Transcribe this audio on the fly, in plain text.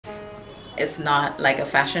it's not like a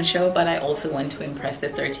fashion show, but I also want to impress the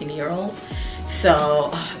 13-year-olds.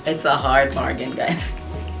 So it's a hard bargain, guys.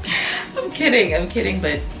 I'm kidding,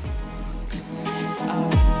 but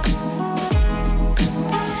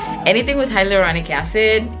anything with hyaluronic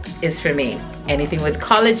acid is for me. Anything with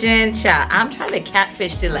collagen, child, I'm trying to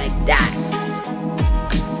catfish to like that.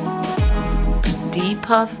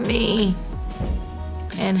 Depuff me,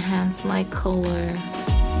 enhance my color.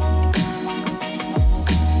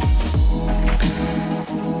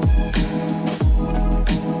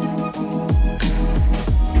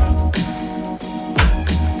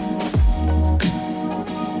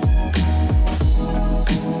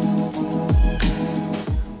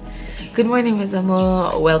 Good morning, mes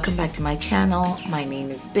amours. Welcome back to my channel. My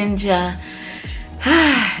name is Binja,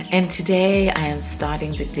 and today I am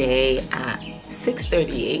starting the day at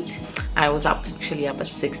 6:38. I was actually up at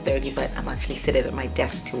 6:30, but I'm actually sitting at my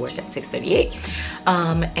desk to work at 6:38.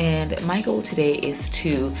 And my goal today is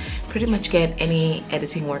to pretty much get any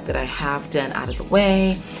editing work that I have done out of the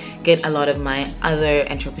way, get a lot of my other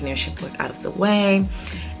entrepreneurship work out of the way,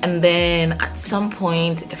 and then at some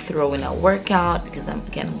point throw in a workout, because I'm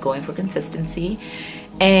going for consistency,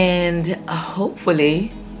 and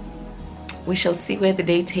hopefully we shall see where the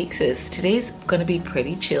day takes us. Today's gonna be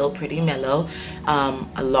pretty chill, pretty mellow,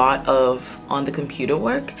 a lot of on the computer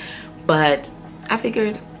work, but I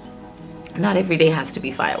figured not every day has to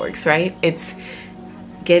be fireworks, right? It's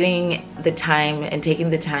getting the time and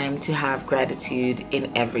taking the time to have gratitude in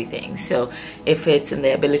everything. So if it's in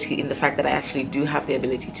the fact that I actually do have the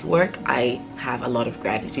ability to work, I have a lot of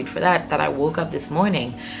gratitude for that. That I woke up this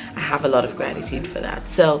morning, I have a lot of gratitude for that.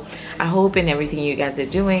 So I hope in everything you guys are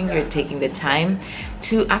doing, you're taking the time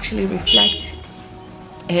to actually reflect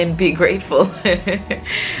and be grateful.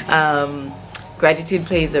 Gratitude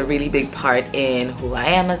plays a really big part in who I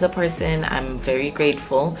am as a person. I'm very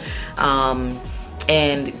grateful.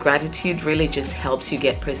 And gratitude really just helps you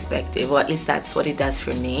get perspective, or at least that's what it does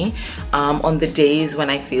for me. On the days when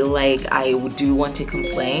I feel like I do want to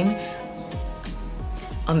complain,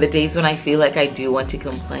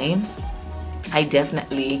 I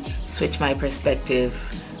definitely switch my perspective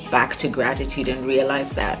back to gratitude and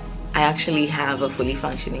realize that I actually have a fully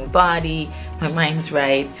functioning body, my mind's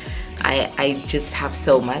right, I just have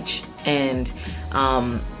so much. And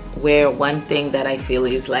where one thing that I feel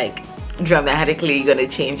is like dramatically gonna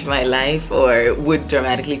change my life, or would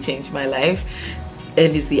dramatically change my life,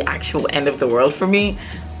 and is the actual end of the world for me,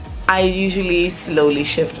 I usually slowly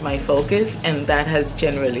shift my focus, and that has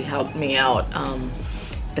generally helped me out,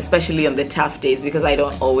 especially on the tough days, because I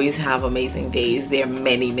don't always have amazing days. There are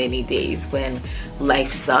many days when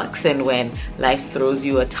life sucks and when life throws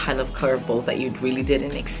you a ton of curveballs that you really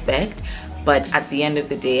didn't expect. But at the end of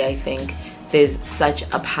the day, I think there's such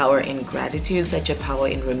a power in gratitude, such a power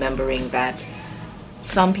in remembering that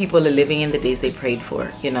some people are living in the days they prayed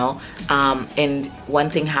for, you know, and one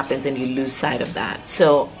thing happens and you lose sight of that.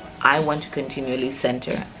 So I want to continually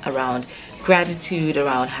center around gratitude,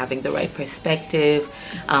 around having the right perspective,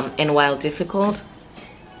 and while difficult,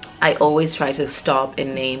 I always try to stop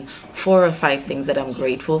and name 4 or 5 things that I'm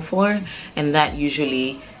grateful for, and that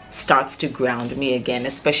usually starts to ground me again,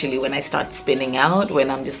 especially when I start spinning out,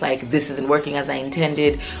 when I'm just like, this isn't working as I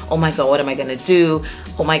intended, oh my god, what am I gonna do,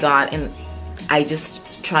 oh my god. And I just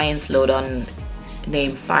try and slow down,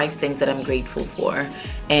 name 5 things that I'm grateful for,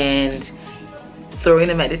 and throw in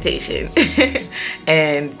a meditation.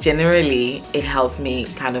 And generally it helps me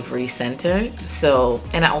kind of recenter. So,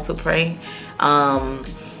 and I also pray,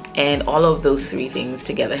 and all of those 3 things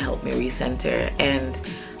together help me recenter. And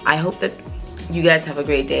I hope that you guys have a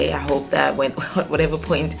great day. I hope that when at whatever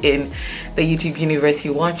point in the YouTube universe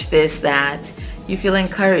you watch this, that you feel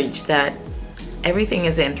encouraged that everything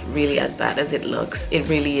isn't really as bad as it looks. It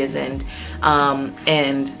really isn't.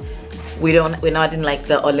 And we're not in like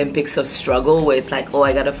the Olympics of struggle where it's like, oh,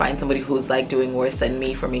 I gotta find somebody who's like doing worse than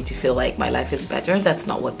me for me to feel like my life is better. That's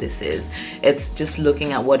not what this is. It's just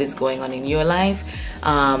looking at what is going on in your life,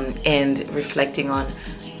 and reflecting on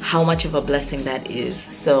how much of a blessing that is.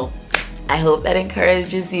 So I hope that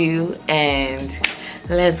encourages you, and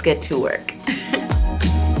let's get to work.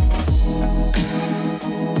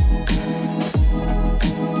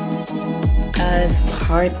 As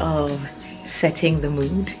part of setting the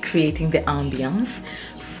mood, creating the ambiance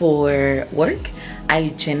for work, I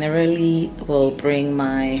generally will bring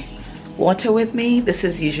my water with me. This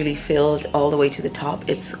is usually filled all the way to the top.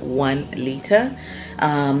 It's 1 liter.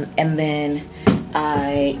 And then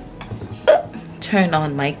I turn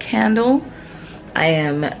on my candle. I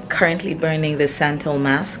am currently burning the Santal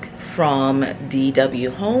mask from DW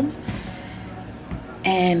Home,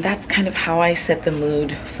 and that's kind of how I set the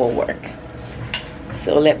mood for work.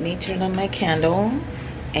 So let me turn on my candle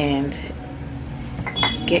and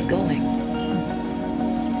get going.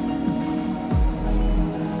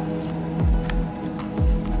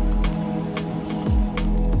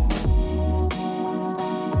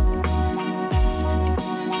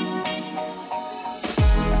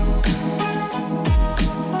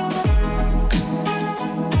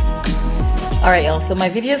 Alright y'all, so my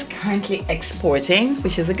video is currently exporting,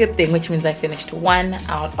 which is a good thing, which means I finished 1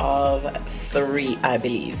 out of 3, I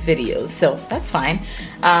believe, videos. So that's fine.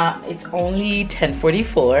 It's only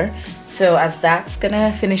 10:44. So as that's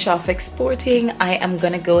gonna finish off exporting, I am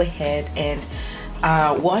gonna go ahead and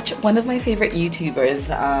watch one of my favorite YouTubers.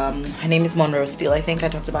 Her name is Monroe Steele. I think I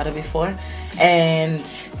talked about it before. And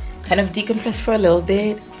kind of decompress for a little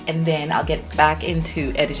bit. And then I'll get back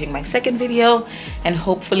into editing my second video, and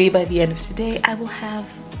hopefully by the end of today I will have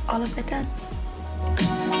all of that done.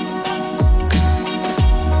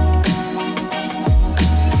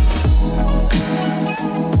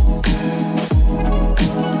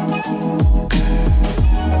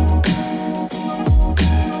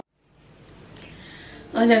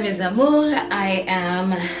 Hola mes amours, I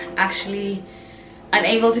am actually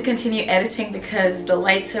unable to continue editing because the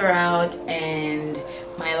lights are out and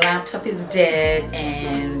my laptop is dead,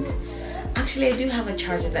 and actually I do have a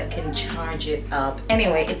charger that can charge it up.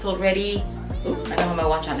 Anyway, it's already, I don't have my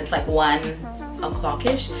watch on, it's like 1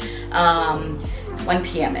 o'clock-ish, 1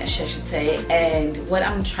 p.m.-ish I should say, and what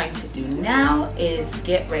I'm trying to do now is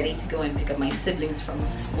get ready to go and pick up my siblings from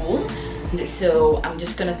school. So I'm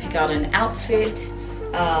just gonna pick out an outfit,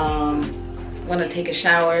 wanna take a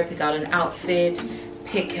shower, pick out an outfit,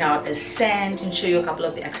 pick out a scent, and show you a couple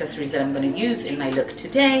of the accessories that I'm going to use in my look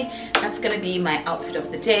today. That's going to be my outfit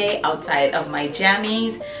of the day outside of my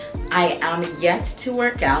jammies. I am yet to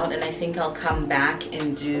work out, and I think I'll come back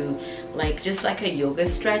and do like just like a yoga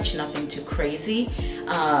stretch, nothing too crazy.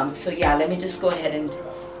 So yeah, let me just go ahead and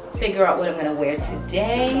figure out what I'm going to wear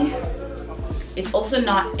today. It's also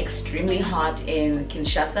not extremely hot in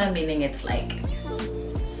Kinshasa, meaning it's like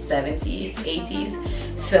 70s, 80s.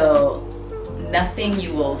 So nothing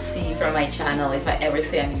you will see from my channel if I ever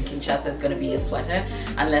say I'm in Kinshasa is gonna be a sweater,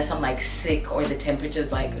 unless I'm like sick or the temperature's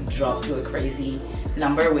like dropped to a crazy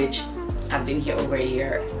number, which I've been here over a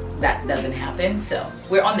year. That doesn't happen. So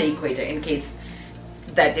we're on the equator, in case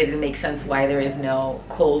that didn't make sense why there is no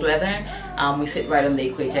cold weather. We sit right on the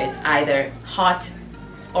equator. It's either hot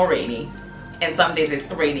or rainy, and some days it's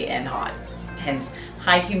rainy and hot, hence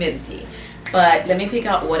high humidity. But let me pick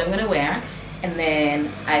out what I'm gonna wear, and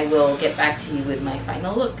then I will get back to you with my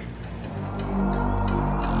final look.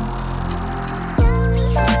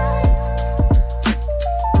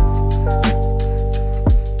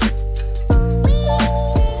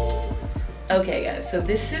 Okay guys, so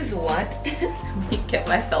this is what, let me get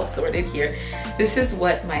myself sorted here. This is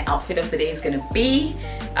what my outfit of the day is gonna be.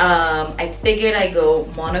 I figured I go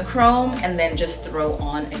monochrome and then just throw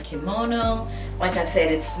on a kimono. Like I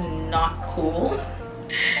said, it's not cool.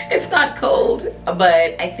 It's not cold,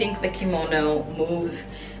 but I think the kimono moves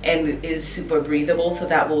and is super breathable, so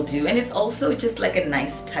that will do. And it's also just like a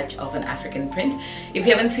nice touch of an African print. If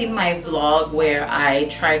you haven't seen my vlog where I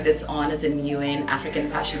tried this on as a new in African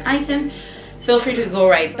fashion item, feel free to go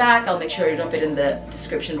right back. I'll make sure to drop it in the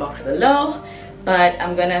description box below. But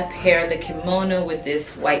I'm gonna pair the kimono with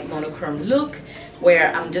this white monochrome look,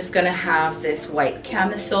 where I'm just gonna have this white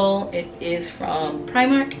camisole. It is from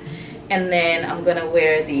Primark. And then I'm gonna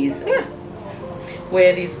wear these, then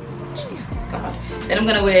I'm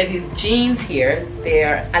gonna wear these jeans here.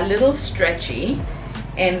 They're a little stretchy,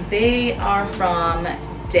 and they are from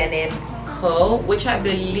Denim Co., which I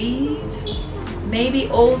believe maybe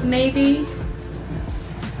Old Navy.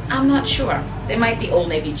 I'm not sure. They might be Old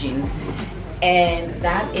Navy jeans. And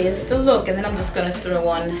that is the look. And then I'm just gonna throw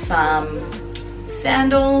on some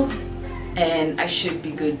sandals, and I should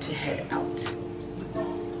be good to head out.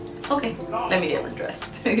 Okay, let me get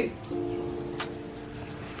undressed.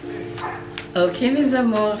 Okay, mes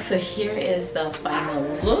amours, so here is the final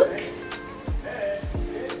look.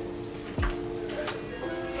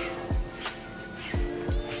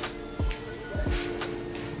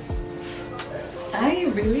 I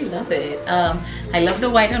really love it. I love the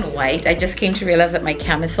white on white. I just came to realize that my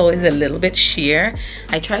camisole is a little bit sheer.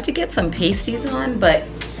 I tried to get some pasties on, but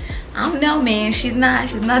I don't know, man, she's not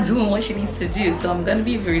doing what she needs to do. So I'm gonna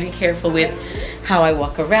be really careful with how I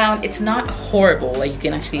walk around. It's not horrible, like you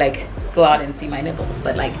can actually like go out and see my nipples,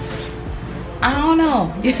 but like, I don't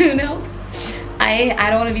know, you know, I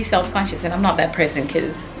don't want to be self-conscious, and I'm not that person,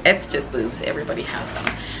 because it's just boobs, everybody has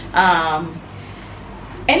them.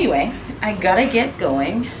 Anyway, I gotta get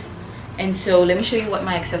going, And so let me show you what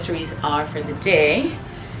my accessories are for the day.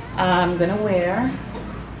 I'm gonna wear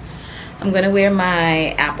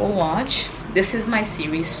my Apple Watch. This is my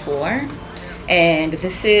Series 4. And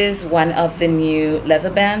this is one of the new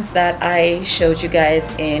leather bands that I showed you guys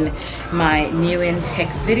in my new in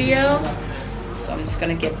tech video. So I'm just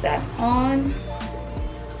gonna get that on.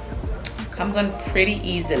 Comes on pretty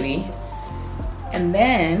easily. And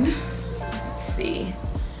then, let's see.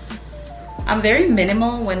 I'm very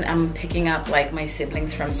minimal when I'm picking up like my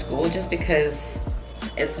siblings from school, just because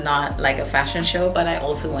it's not like a fashion show, but I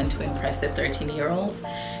also want to impress the 13-year-olds.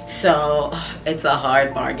 So it's a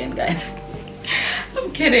hard bargain, guys.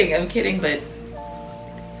 I'm kidding, but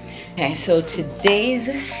okay, so today's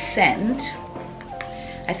scent,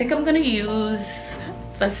 I think I'm gonna use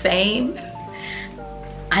the same.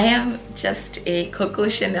 I am just a Coco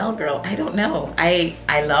Chanel girl. I don't know. I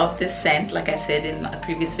love this scent. Like I said in a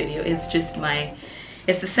previous video, it's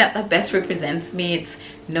the scent that best represents me. It's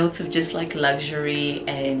notes of just like luxury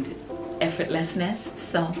and effortlessness.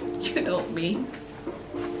 So you know me.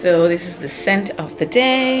 So this is the scent of the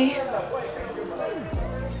day.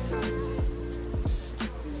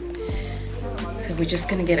 So we're just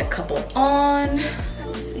gonna get a couple on.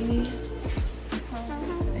 Let's see.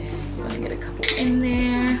 I'm gonna get a couple in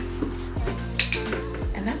there.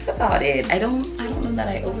 And that's about it. I don't know that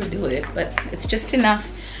I overdo it, but it's just enough,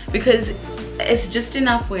 because it's just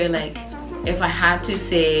enough where like if I had to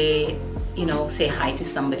say, you know, say hi to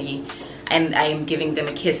somebody and I'm giving them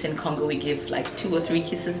a kiss, in Congo we give like 2 or 3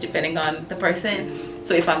 kisses depending on the person.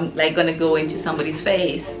 So if I'm like gonna go into somebody's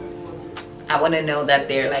face, I want to know that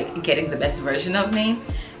they're like getting the best version of me,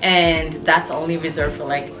 and that's only reserved for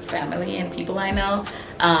like family and people I know.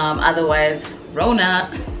 Otherwise, Rona,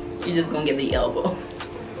 you're just gonna get the elbow.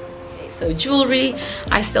 Okay, so jewelry,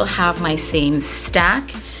 I still have my same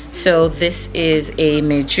stack. So this is a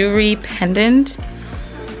Mejuri pendant.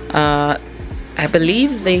 I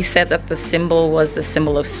believe they said that the symbol was the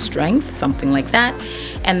symbol of strength, something like that.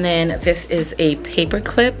 And then this is a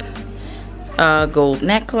paperclip gold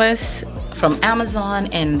necklace from Amazon,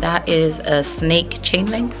 and that is a snake chain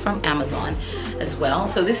link from Amazon as well.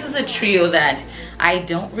 So this is a trio that I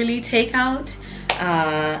don't really take out.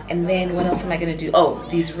 And then what else am I gonna do? Oh,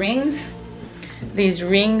 these rings. These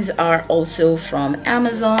rings are also from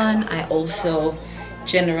Amazon. I also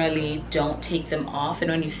generally don't take them off, and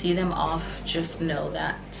when you see them off, just know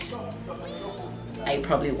that I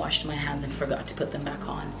probably washed my hands and forgot to put them back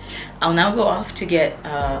on. I'll now go off to get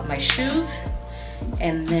my shoes,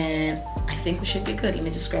 and then I think we should be good. Let me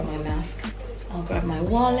just grab my mask. I'll grab my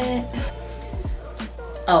wallet.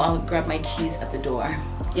 Oh, I'll grab my keys at the door.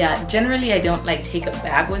 Yeah, generally I don't like take a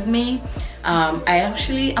bag with me. I'm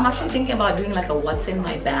actually thinking about doing like a what's in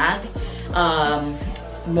my bag,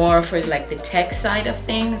 more for like the tech side of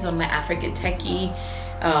things on my African techie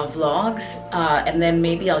vlogs, and then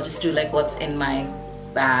maybe I'll just do like what's in my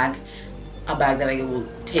bag, a bag that I will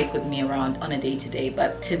take with me around on a day-to-day.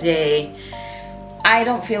 But today I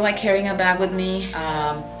don't feel like carrying a bag with me.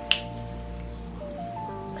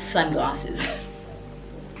 Sunglasses.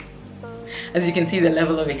 As you can see, the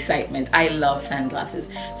level of excitement. I love sunglasses.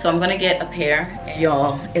 So I'm gonna get a pair.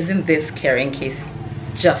 Y'all, isn't this carrying case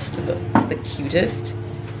just the cutest?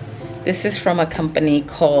 This is from a company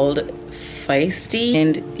called Feisty,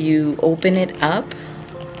 and you open it up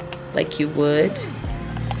like you would.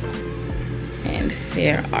 And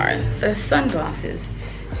there are the sunglasses.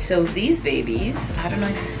 So these babies, I don't know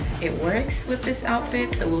if it works with this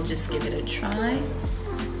outfit, so we'll just give it a try.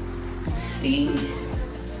 Let's see.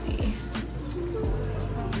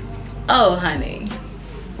 Oh, honey.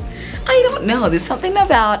 I don't know. There's something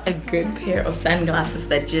about a good pair of sunglasses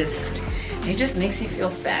that just makes you feel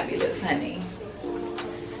fabulous, honey.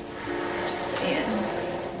 Just saying.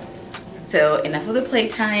 So enough of the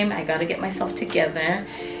playtime. I gotta get myself together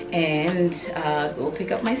and go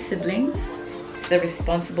pick up my siblings. It's the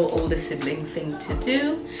responsible older sibling thing to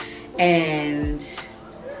do. And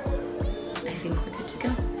I think we're good to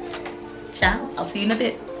go. Ciao. I'll see you in a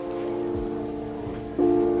bit.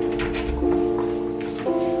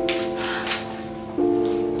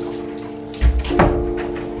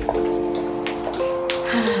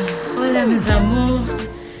 Hola, mes amours.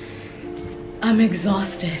 I'm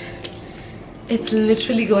exhausted. It's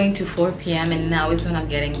literally going to 4 p.m. and now is when I'm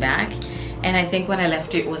getting back. And I think when I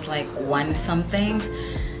left it was like 1 something.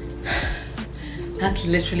 That's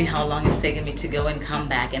literally how long it's taken me to go and come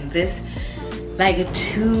back. And this, like a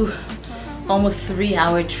 2, almost 3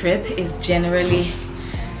 hour trip is generally,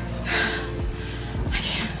 I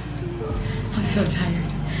can't, I'm so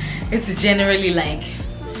tired. It's generally like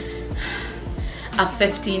a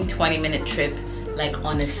 15-20 minute trip like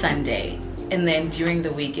on a Sunday, and then during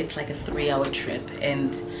the week it's like a 3-hour trip,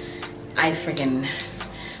 and I freaking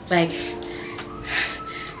like,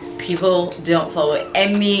 people don't follow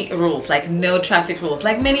any rules, like no traffic rules,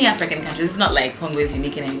 like many African countries. It's not like Congo is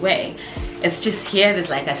unique in any way. It's just here there's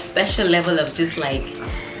like a special level of just like,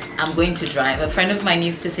 I'm going to drive. A friend of mine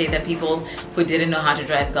used to say that people who didn't know how to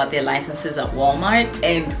drive got their licenses at Walmart,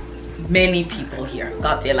 and many people here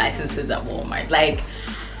got their licenses at Walmart. Like,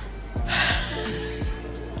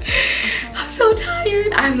 I'm so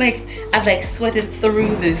tired. I've like sweated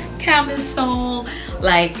through this camisole.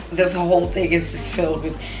 Like, this whole thing is just filled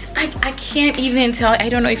with, I can't even tell. I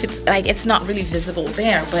don't know if it's like, it's not really visible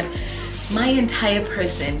there, but my entire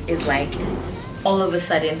person is like all of a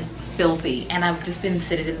sudden filthy, and I've just been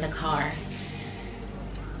sitting in the car.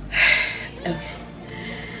 Okay,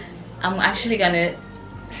 I'm actually gonna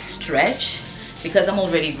stretch because I'm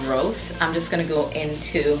already gross. I'm just gonna go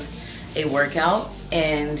into a workout,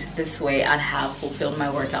 and this way I'd have fulfilled my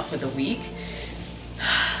workout for the week.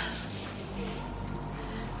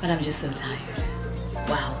 But I'm just so tired.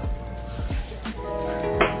 Wow.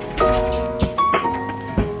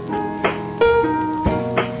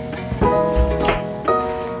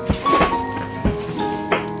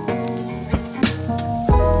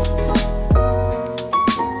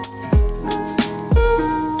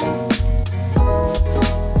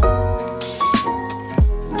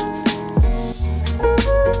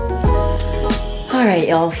 Alright,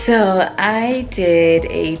 y'all, so I did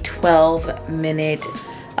a 12-minute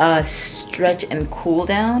stretch and cool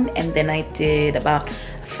down, and then I did about a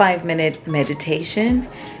 5-minute meditation.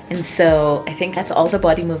 And so I think that's all the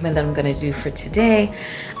body movement that I'm gonna do for today.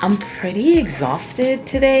 I'm pretty exhausted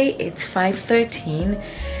today. It's 5:13,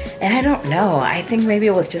 and I don't know, I think maybe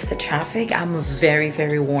it was just the traffic. I'm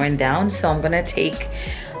very worn down, so I'm gonna take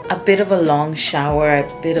a bit of a long shower,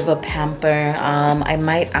 a bit of a pamper. I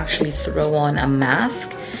might actually throw on a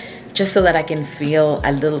mask just so that I can feel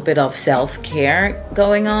a little bit of self-care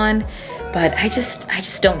going on. But I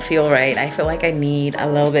just don't feel right. I feel like I need a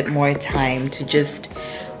little bit more time to just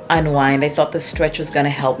unwind. I thought the stretch was gonna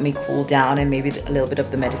help me cool down, and maybe a little bit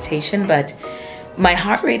of the meditation, but my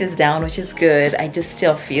heart rate is down, which is good. I just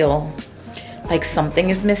still feel like something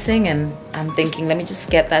is missing, and I'm thinking, let me just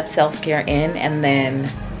get that self-care in, and then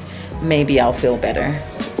maybe I'll feel better.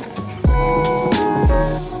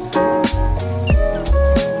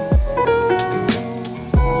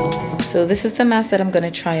 So this is the mask that I'm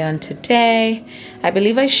gonna try on today. I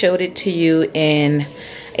believe I showed it to you in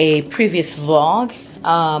a previous vlog.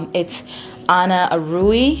 It's Anna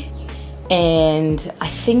Arui, and I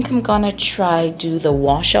think I'm gonna try do the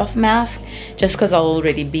wash off mask just because I'll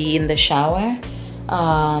already be in the shower.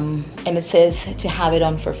 And it says to have it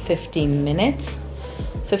on for 15 minutes.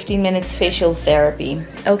 15 minutes facial therapy.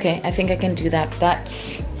 Okay, I think I can do that. That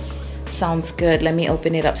sounds good. Let me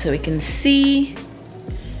open it up so we can see.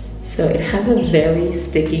 So it has a very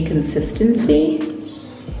sticky consistency.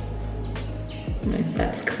 If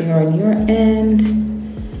that's clear on your end.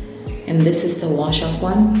 And this is the wash off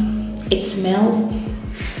one. It smells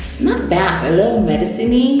not bad, a little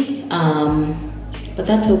medicine-y, but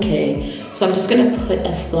that's okay. So I'm just gonna put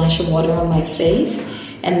a splash of water on my face,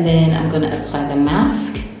 and then I'm gonna apply the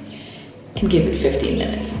mask and give it 15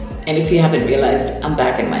 minutes. And if you haven't realized, I'm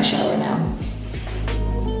back in my shower now.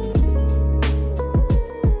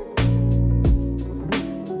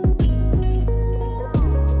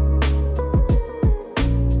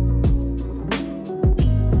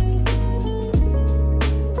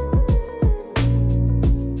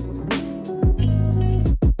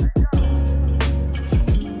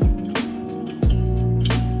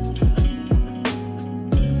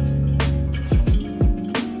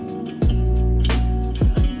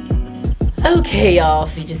 Okay, y'all,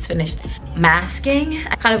 so we just finished masking.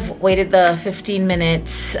 I kind of waited the 15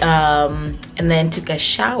 minutes and then took a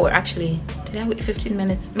shower. Actually, did I wait 15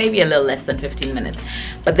 minutes? Maybe a little less than 15 minutes.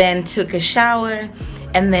 But then took a shower,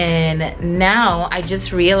 and then now I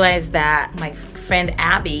just realized that my friend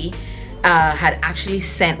Abby had actually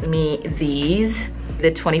sent me these,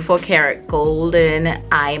 the 24 karat golden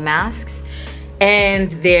eye masks. And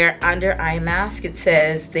they're under eye mask. It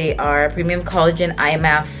says they are premium collagen eye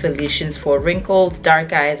mask solutions for wrinkles,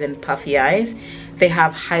 dark eyes, and puffy eyes. They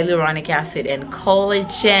have hyaluronic acid and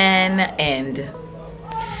collagen, and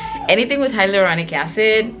anything with hyaluronic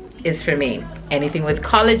acid is for me. Anything with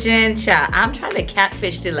collagen, child, I'm trying to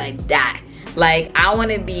catfish till I die. Like, I want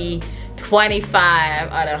to be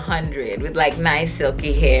 25 out of 100 with like nice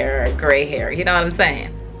silky hair or gray hair. You know what I'm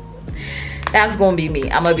saying? That's gonna be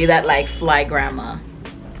me. I'm gonna be that like fly grandma.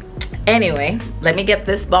 Anyway, let me get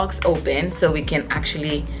this box open so we can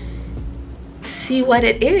actually see what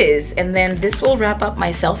it is. And then this will wrap up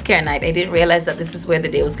my self-care night. I didn't realize that this is where the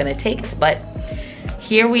day was gonna take us, but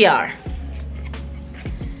here we are.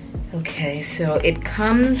 Okay, so it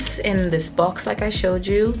comes in this box like I showed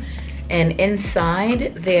you, and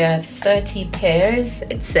inside there are 30 pairs,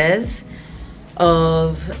 it says,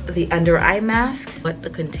 of the under eye masks. What the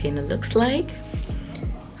container looks like.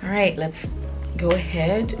 All right, let's go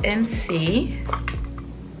ahead and see.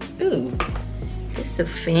 Ooh, this is so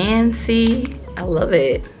fancy. I love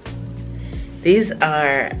it. These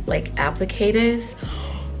are like applicators.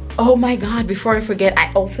 Oh my God, before I forget,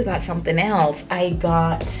 I also got something else. I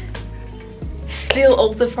got, still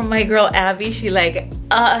also from my girl Abby.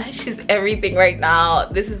 She's everything right now.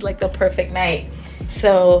 This is like the perfect night.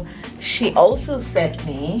 So she also sent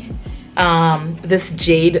me this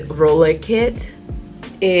jade roller kit.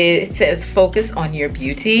 It says focus on your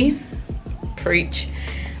beauty. Preach.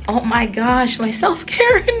 Oh my gosh, my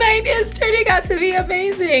self-care night is turning out to be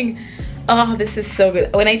amazing. Oh, this is so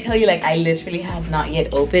good. When I tell you, like, I literally have not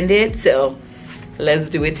yet opened it, so let's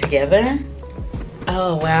do it together.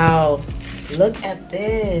 Oh wow, look at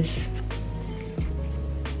this.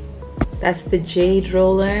 That's the jade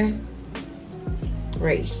roller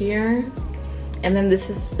right here. And then this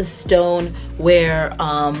is the stone where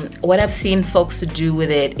what I've seen folks do with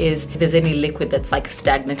it is if there's any liquid that's like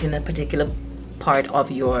stagnant in a particular part of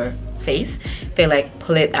your face, they like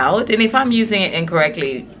pull it out. And if I'm using it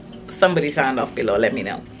incorrectly, somebody sound off below, let me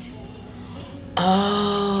know.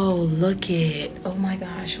 Oh, look it. Oh my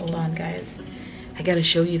gosh, hold on guys. I gotta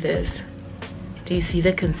show you this. Do you see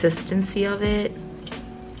the consistency of it?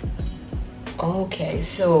 Okay,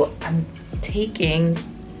 so I'm taking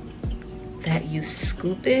that, you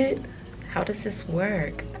scoop it. How does this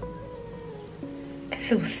work? It's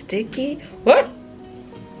so sticky. What?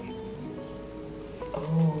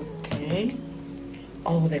 Okay.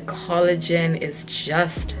 Oh, the collagen is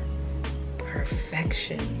just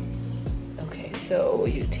perfection. Okay, so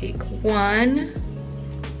you take one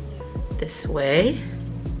this way.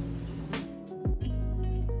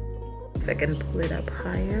 If I can pull it up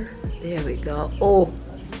higher. There we go. Oh,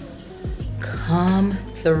 come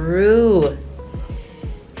through.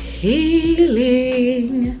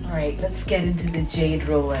 Healing. All right, let's get into the jade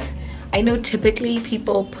roller. I know typically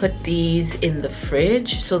people put these in the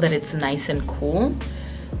fridge so that it's nice and cool,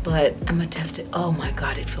 but I'm gonna test it. Oh my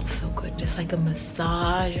God, it feels so good. Just like a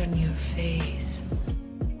massage on your face.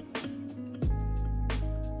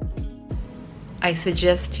 I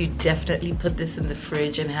suggest you definitely put this in the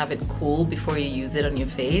fridge and have it cool before you use it on your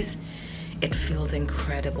face. It feels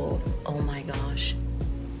incredible. Oh my gosh.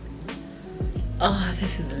 Oh,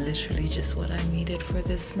 this is literally just what I needed for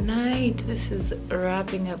this night. This is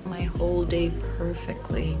wrapping up my whole day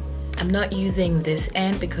perfectly. I'm not using this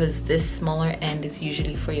end because this smaller end is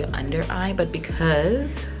usually for your under eye, but because,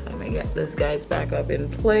 let me get this guy's back up in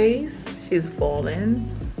place. She's fallen.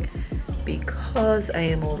 Because I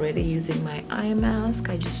am already using my eye mask,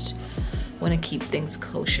 I just want to keep things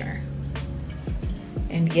kosher.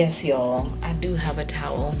 And yes, y'all, I do have a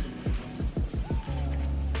towel.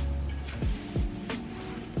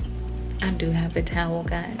 I do have a towel,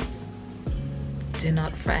 guys. Do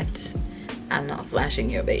not fret. I'm not flashing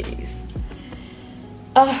your babies.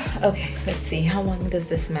 Oh, okay, let's see. How long does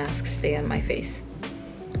this mask stay on my face?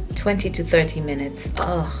 20 to 30 minutes.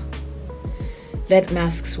 Oh. Let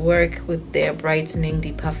masks work with their brightening,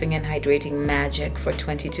 depuffing, and hydrating magic for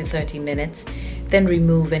 20 to 30 minutes. Then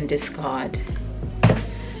remove and discard.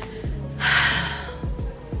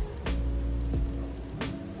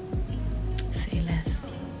 Say less.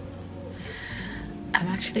 I'm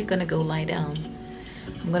actually gonna go lie down.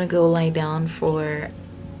 I'm gonna go lie down for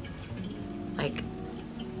like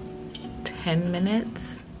 10 minutes.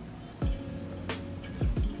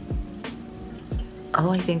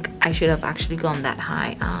 Oh, I think I should have actually gone that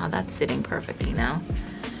high. Ah, that's sitting perfectly now.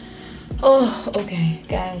 Oh, okay,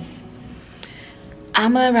 guys.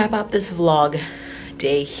 I'm gonna wrap up this vlog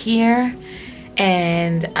day here.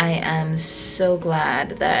 And I am so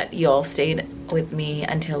glad that y'all stayed with me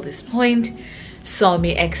until this point. Saw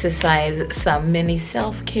me exercise some mini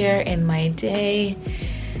self-care in my day.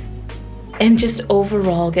 And just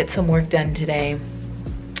overall get some work done today.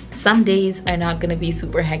 Some days are not gonna be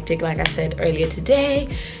super hectic, like I said earlier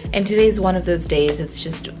today. And today's one of those days. It's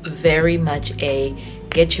just very much a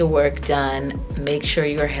get your work done, make sure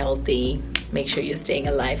you're healthy, make sure you're staying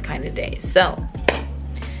alive kind of day. So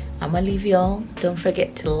I'm gonna leave y'all. Don't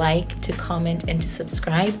forget to like, to comment, and to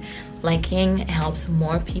subscribe. Liking helps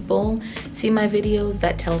more people see my videos.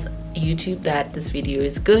 That tells YouTube that this video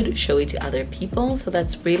is good, show it to other people. So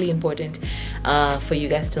that's really important for you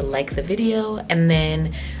guys to like the video. And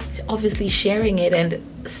then obviously sharing it and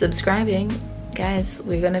subscribing. Guys,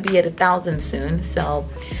 we're gonna be at 1,000 soon, so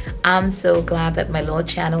I'm so glad that my little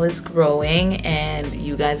channel is growing and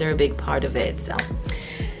you guys are a big part of it. So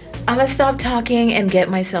I'm gonna stop talking and get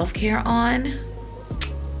my self-care on.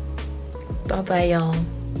 Bye bye, y'all.